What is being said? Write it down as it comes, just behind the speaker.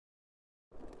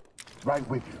Right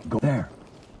with you. Go there.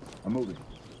 I'm moving.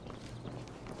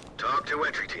 Talk to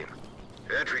entry team.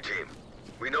 Entry team,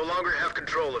 we no longer have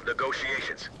control of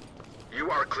negotiations. You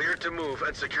are cleared to move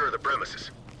and secure the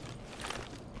premises.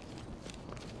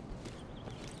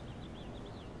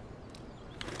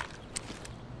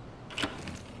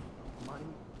 Money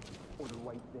or the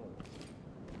right thing?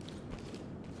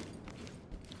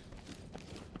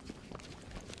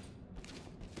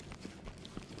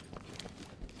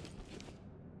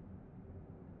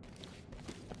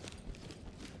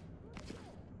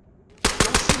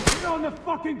 Get on the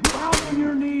fucking ground on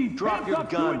your knees! Drop your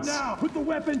guns! Do it now! Put the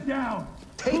weapon down!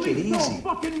 Take it Police, easy! Don't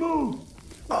fucking move!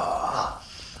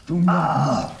 Do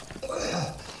not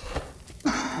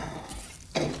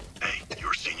Hey,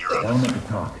 you're senior move. Element to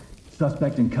talk.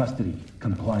 Suspect in custody.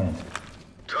 Compliant.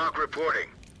 Talk reporting.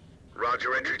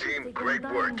 Roger, entry team. Great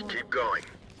work. Keep going.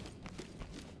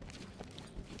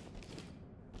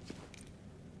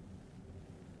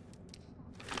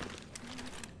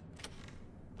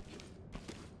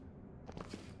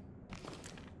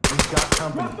 We've got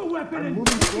company. Drop the weapon I'm and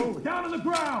moving slowly. down on the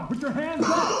ground! Put your hands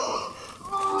up!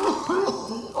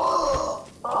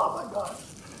 Oh my god.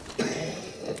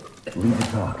 Lead the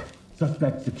talk.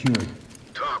 Suspect secured.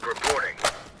 Talk reporting.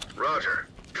 Roger.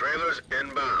 Trailers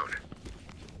inbound.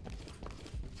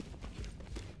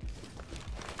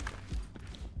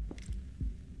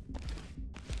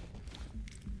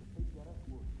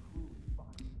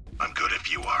 I'm good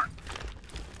if you are.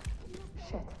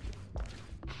 Shit.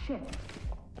 Shit.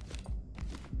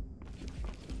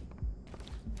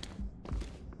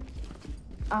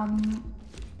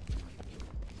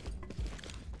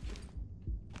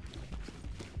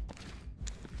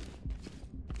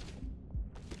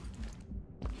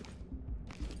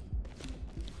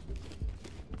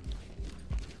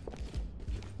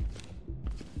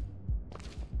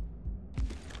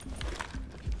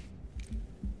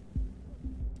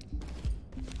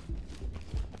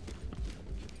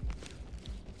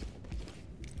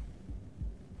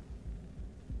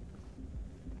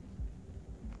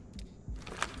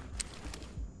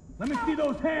 Let me see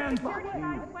those hands!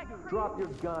 Drop your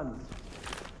guns.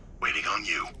 Waiting on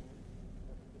you.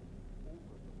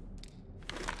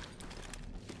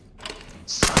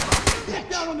 Son of a Get bitch.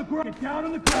 down on the ground! Get down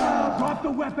on the ground! Drop the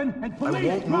weapon! And police,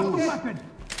 won't drop the move. weapon!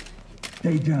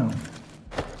 Stay down.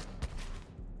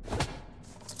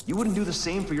 You wouldn't do the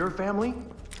same for your family?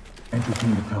 Entry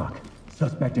team to talk.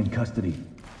 Suspect in custody.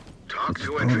 Talk This is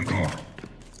to entry team. protocol.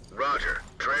 Roger.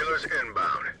 Trailers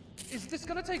inbound. Is this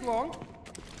gonna take long?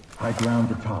 High ground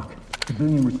to talk.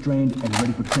 Civilian restrained and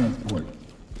ready for transport.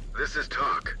 This is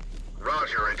Talk.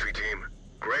 Roger, entry team.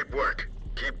 Great work.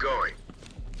 Keep going.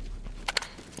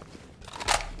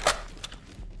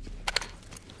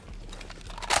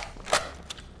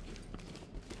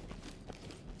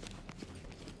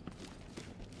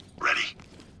 Ready?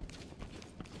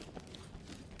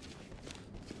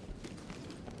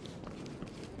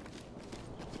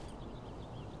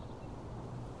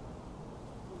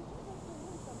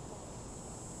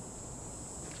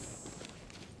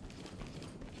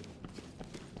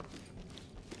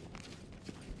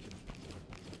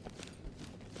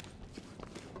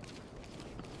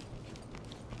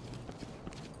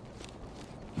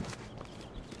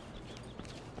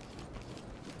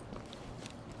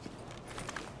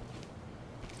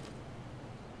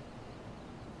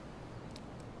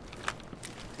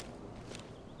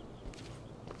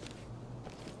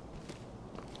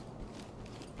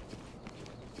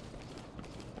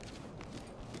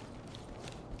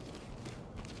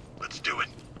 Let's do it.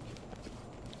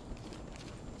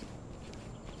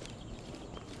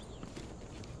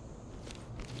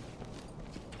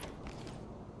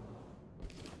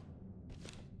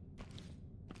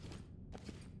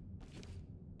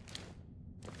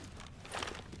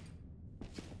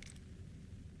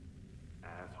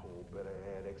 Asshole better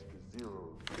add extra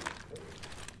zeros.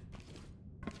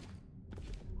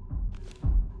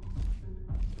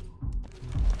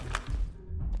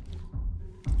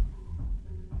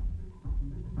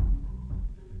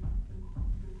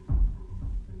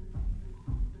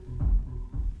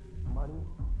 Money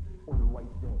or the right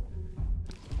thing?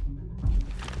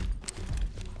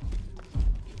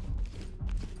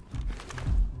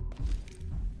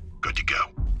 Good to go.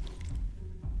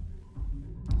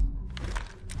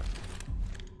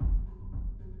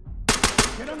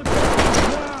 Get on the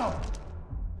ground now!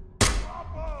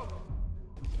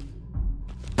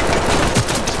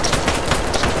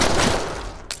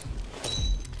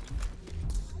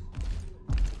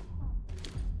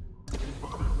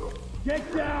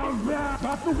 Get down now!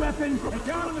 Drop the weapon and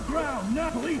down on the ground! Now,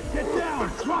 police, get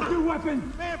down! Drop your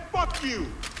weapon! Man, fuck you!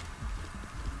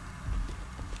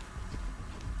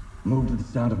 Move to the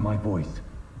sound of my voice.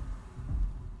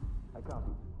 I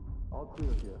copy. All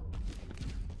clear here.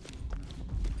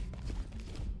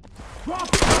 Drop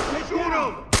it! Get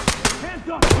down! Hands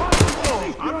up!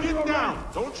 Oh, I'm getting down!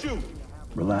 Don't shoot!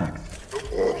 Relax.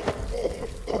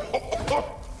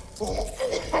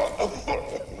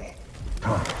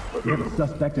 Talk. We have a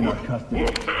suspect in our custody.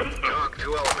 Talk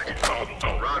to Element.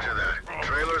 Roger that.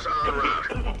 Trailers en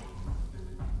route.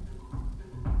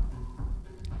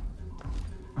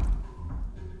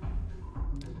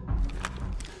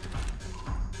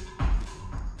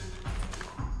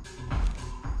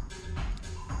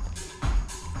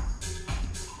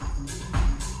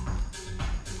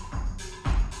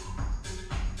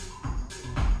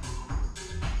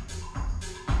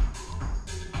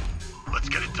 Let's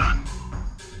get it done.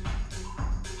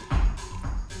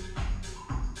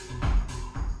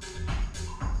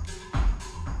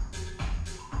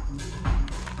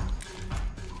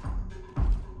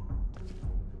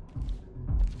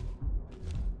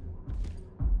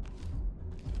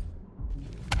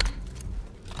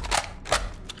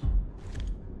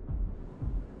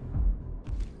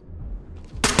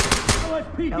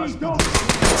 LSPD, go!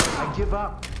 I give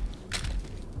up.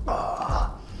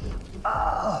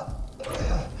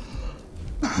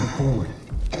 Move forward.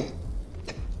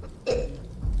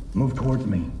 Move towards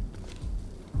me.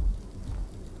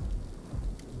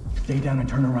 Stay down and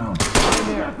turn around.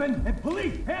 Weapon and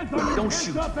police! Hands up! Don't Hands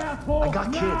shoot. up, asshole! I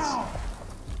got kids.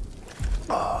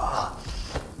 Now!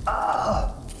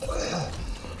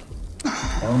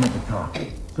 Element to talk.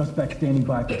 Suspect standing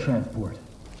by for transport.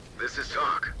 This is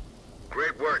Talk.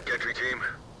 Great work, entry team.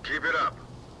 Keep it up.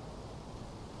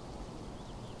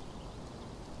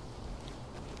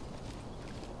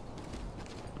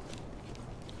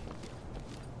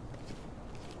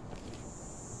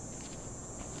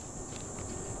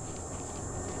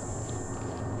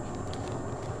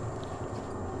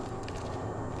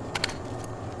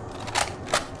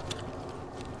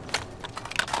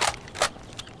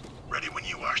 Ready when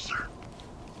you are, sir.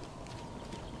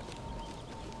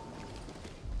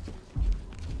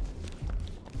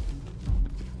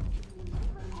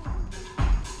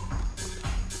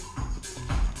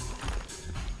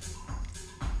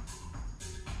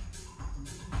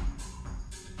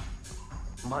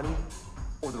 Money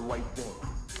or the right thing?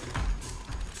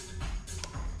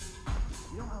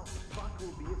 You know how fucked it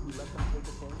will be if we let them take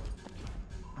us in?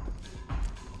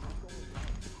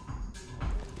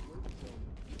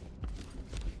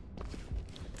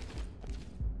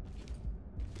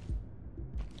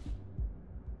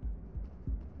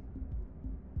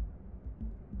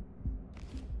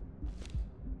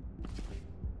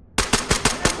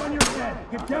 Hands on your head!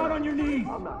 Get down on your knees!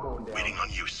 I'm not going down. Waiting on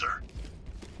you, sir.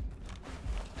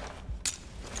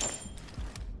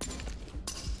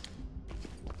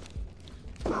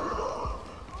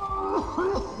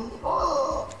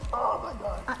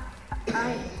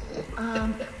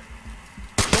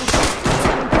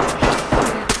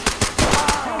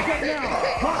 Get down!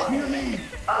 Drop to your knees!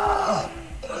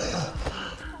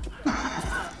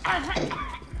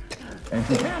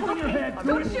 Entry. Hands on your head!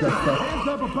 Hands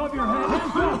up above your head!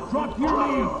 Hands up! Drop to your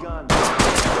knees! Gun.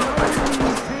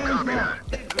 Hands Copy up!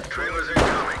 that. Trailers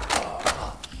incoming.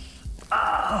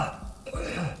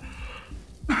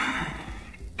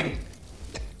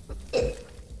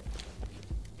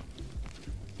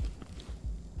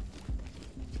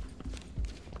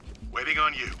 Waiting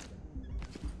on you.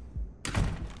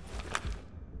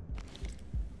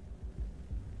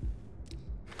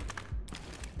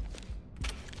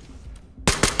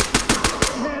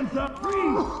 Hands up!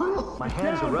 Freeze! My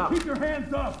hands Down. are up. Keep your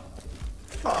hands up!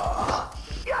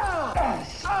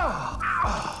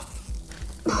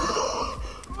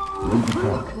 Lead to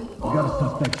talk. We got a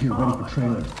suspect here ready for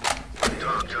trailers.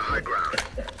 Talk to high ground.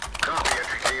 Copy,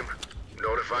 entry team.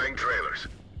 Notifying trailers.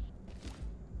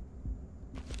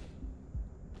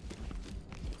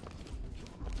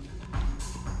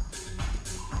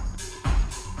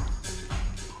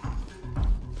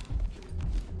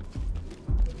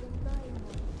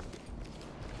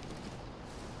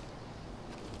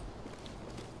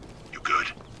 You good?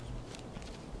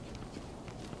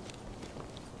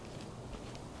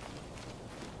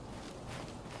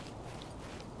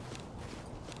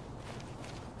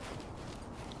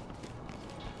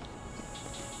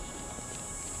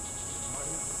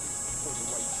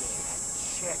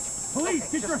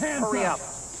 Police, get your hands Hurry up! up.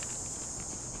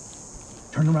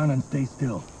 Turn around and stay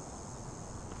still.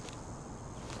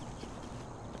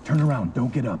 Turn around,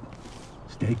 don't get up.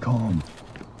 Stay calm.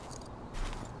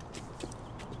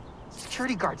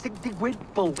 Security guards, they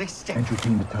went ballistic. Entry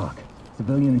team to talk.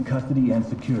 Civilian in custody and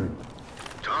secured.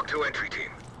 Talk to entry team.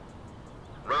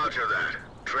 Roger that.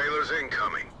 Trailers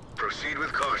incoming. Proceed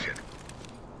with caution.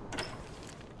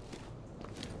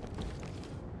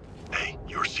 Hey,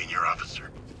 you're senior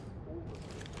officer.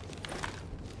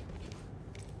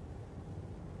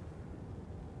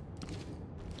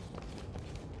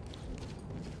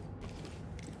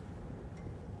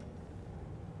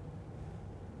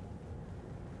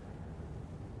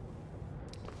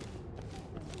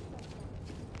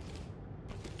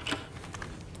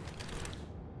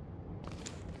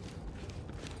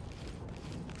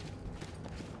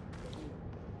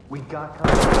 We got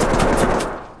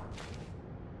cover.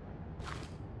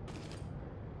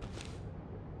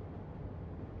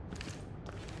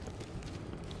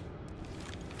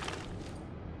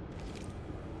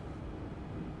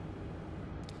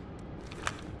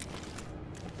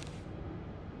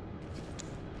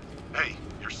 Hey,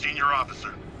 you're senior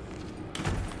officer.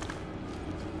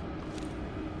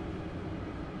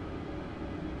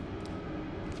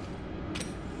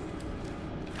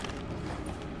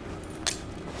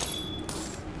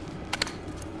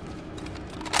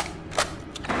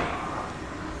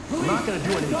 I'm not gonna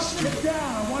do anything stupid. Get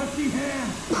down! I want to see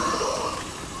hands!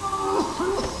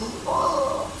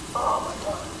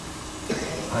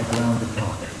 High ground to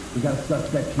talk. We got a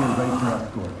suspect here ready for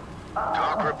escort.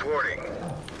 Talk reporting.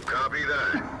 Copy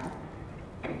that.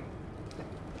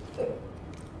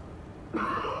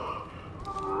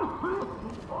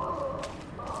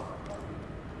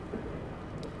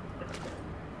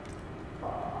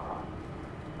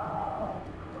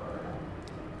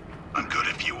 I'm good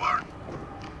if you are.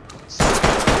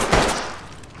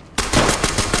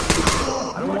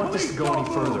 I don't want this to go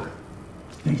any further.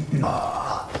 Stay still.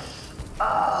 Talk.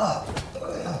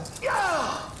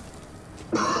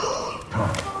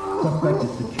 Suspect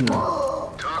is secure.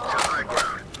 Talk to high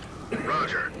ground.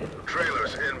 Roger.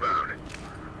 Trailers inbound.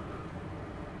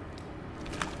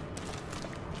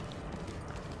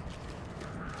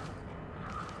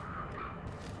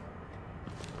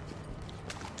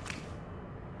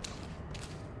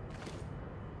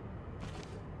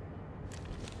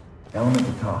 Element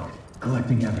to talk.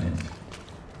 Collecting evidence.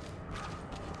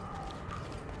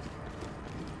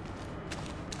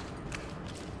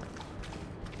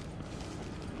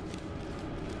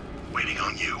 Waiting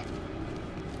on you.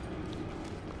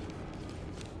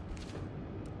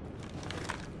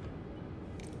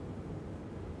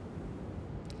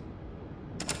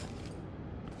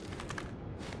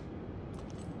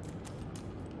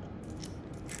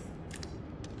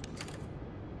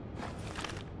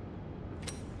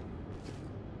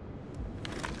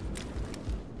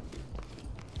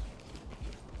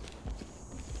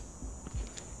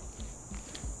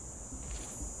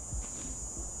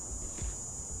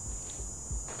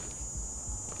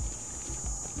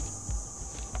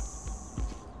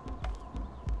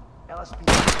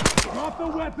 LSP. Drop the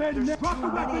weapon! Drop the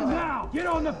weapon now! Get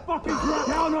on the fucking ground!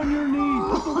 Down on your knees!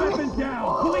 Put the weapon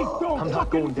down! Police, don't I'm not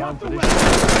fucking going down drop for the this.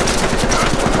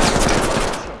 weapon!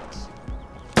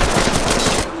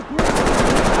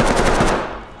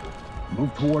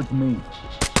 Move towards me.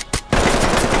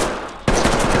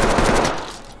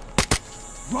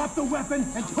 Drop the weapon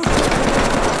and put the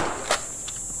weapon!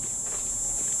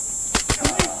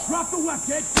 Police, drop the weapon!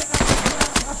 Get down!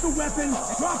 Drop the weapon!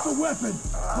 Drop the weapon!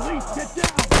 Police, get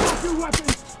down! Drop your weapon!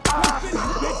 Weapon,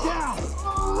 get down!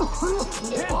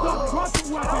 Hands up! Drop the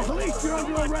weapon! Police, you're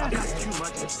under arrest! Too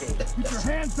much at stake. Keep your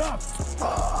hands up!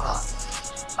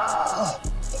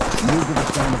 Move to the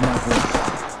sound of my voice.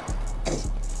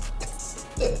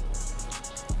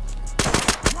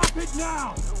 Drop it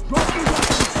now! Drop your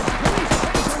weapon! Police,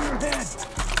 hands on your head!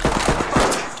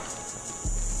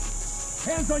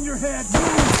 Hands on your head! Move!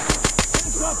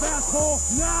 Hands up, asshole!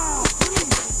 Now!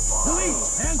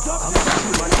 Police! Hands up!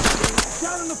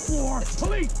 Down on the floor!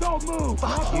 Police, don't move!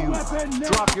 Drop you. the weapon now!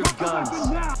 Drop your Drop the guns.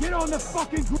 weapon now! Get on the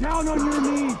fucking down on your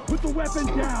knees! Put the weapon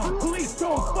down! Police,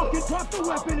 don't fucking drop the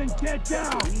weapon and get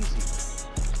down!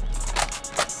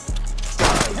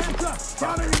 Hands up!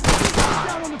 Down on your knees! Get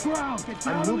down on the ground! Get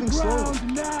down I'm on the moving ground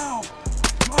slowly. now!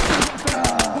 Drop the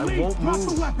weapon! Police, won't drop move.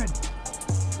 the weapon!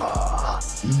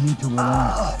 You need to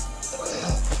relax.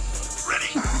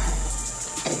 Ready?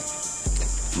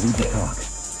 Lead the talk.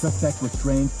 Suspect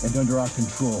restrained and under our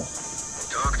control.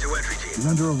 Talk to entry team. You're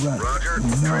under arrest. Roger. Do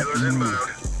not Trailers move.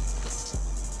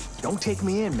 inbound. Don't take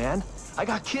me in, man. I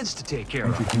got kids to take care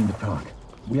Entry of. team to talk.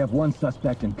 We have one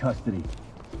suspect in custody.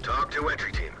 Talk to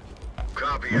entry team.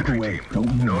 Copy, Look entry away. team.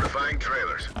 Don't move. Notifying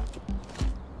trailers.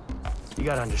 You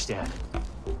gotta understand.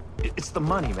 It's the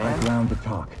money, High man. ground to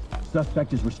talk.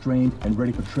 Suspect is restrained and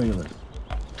ready for trailers.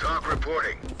 Talk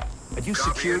reporting. I do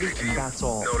Copy, security, entry and team. that's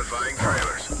all. Notifying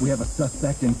trailers. We have a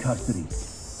suspect in custody.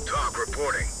 Talk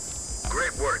reporting.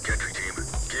 Great work, entry team.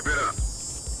 Keep it up.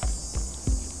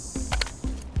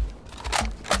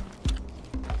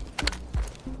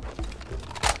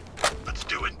 Let's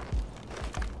do it.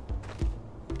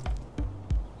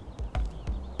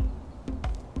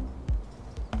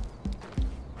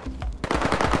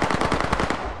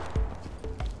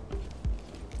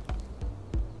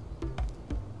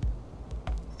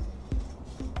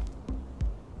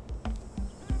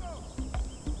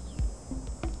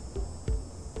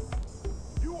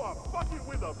 You are fucking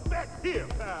with a vet here,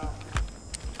 pal.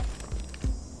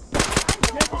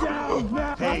 Get down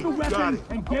now. Hey, Drop the got weapon it.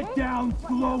 and get down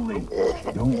slowly.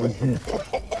 Don't resist.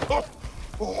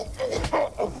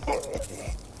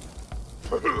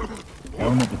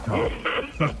 Helmet to top.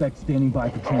 Suspect standing by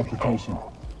for transportation.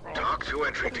 Talk to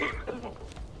entry team.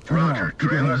 Turn Roger, around. Keep your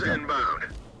trailers hands up. inbound.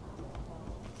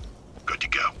 Good to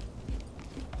go.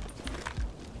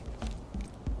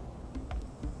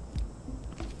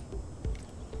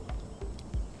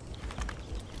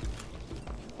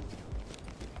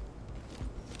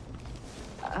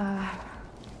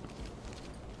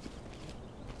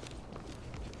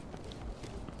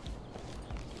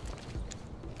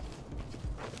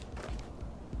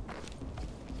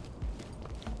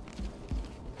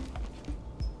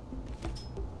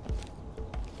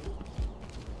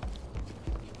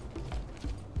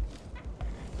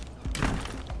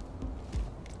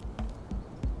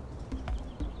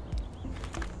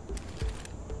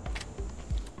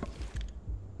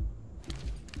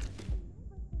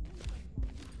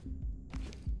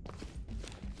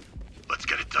 Let's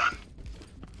get it done.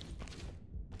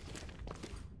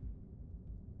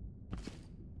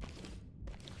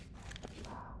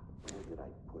 Where did I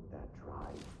put that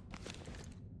drive?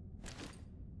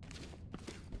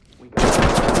 We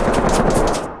got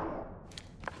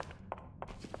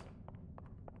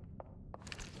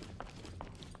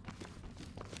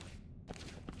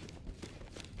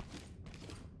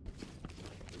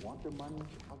You want the money?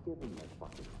 I'll give him that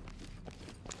fucking money.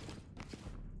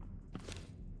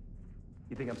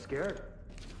 You think I'm scared?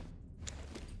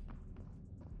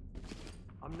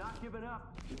 I'm not giving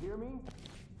up. You hear me?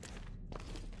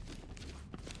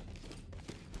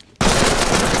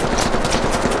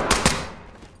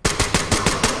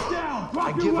 Down. Drop I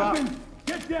your give up. weapon.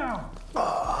 Get down.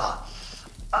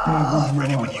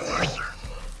 Ready when you are, sir.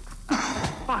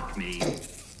 Fuck me.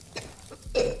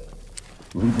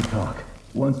 Lead the talk.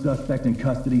 One suspect in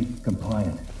custody,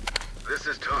 compliant. This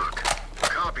is talk.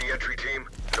 Copy, entry team.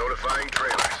 Notifying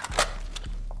trailers.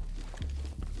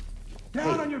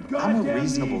 Down Hey, on your I'm a goddamn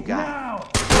reasonable knees guy. now.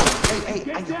 Hey,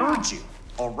 Get I down. heard you,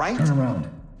 all right? Turn around.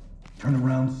 Turn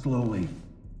around slowly.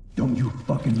 Don't you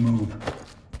fucking move.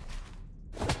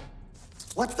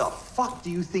 What the fuck do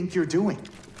you think you're doing?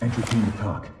 Entry team to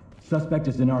talk. Suspect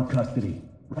is in our custody.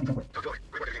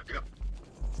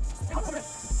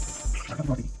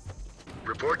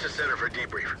 Report to center for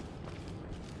debrief.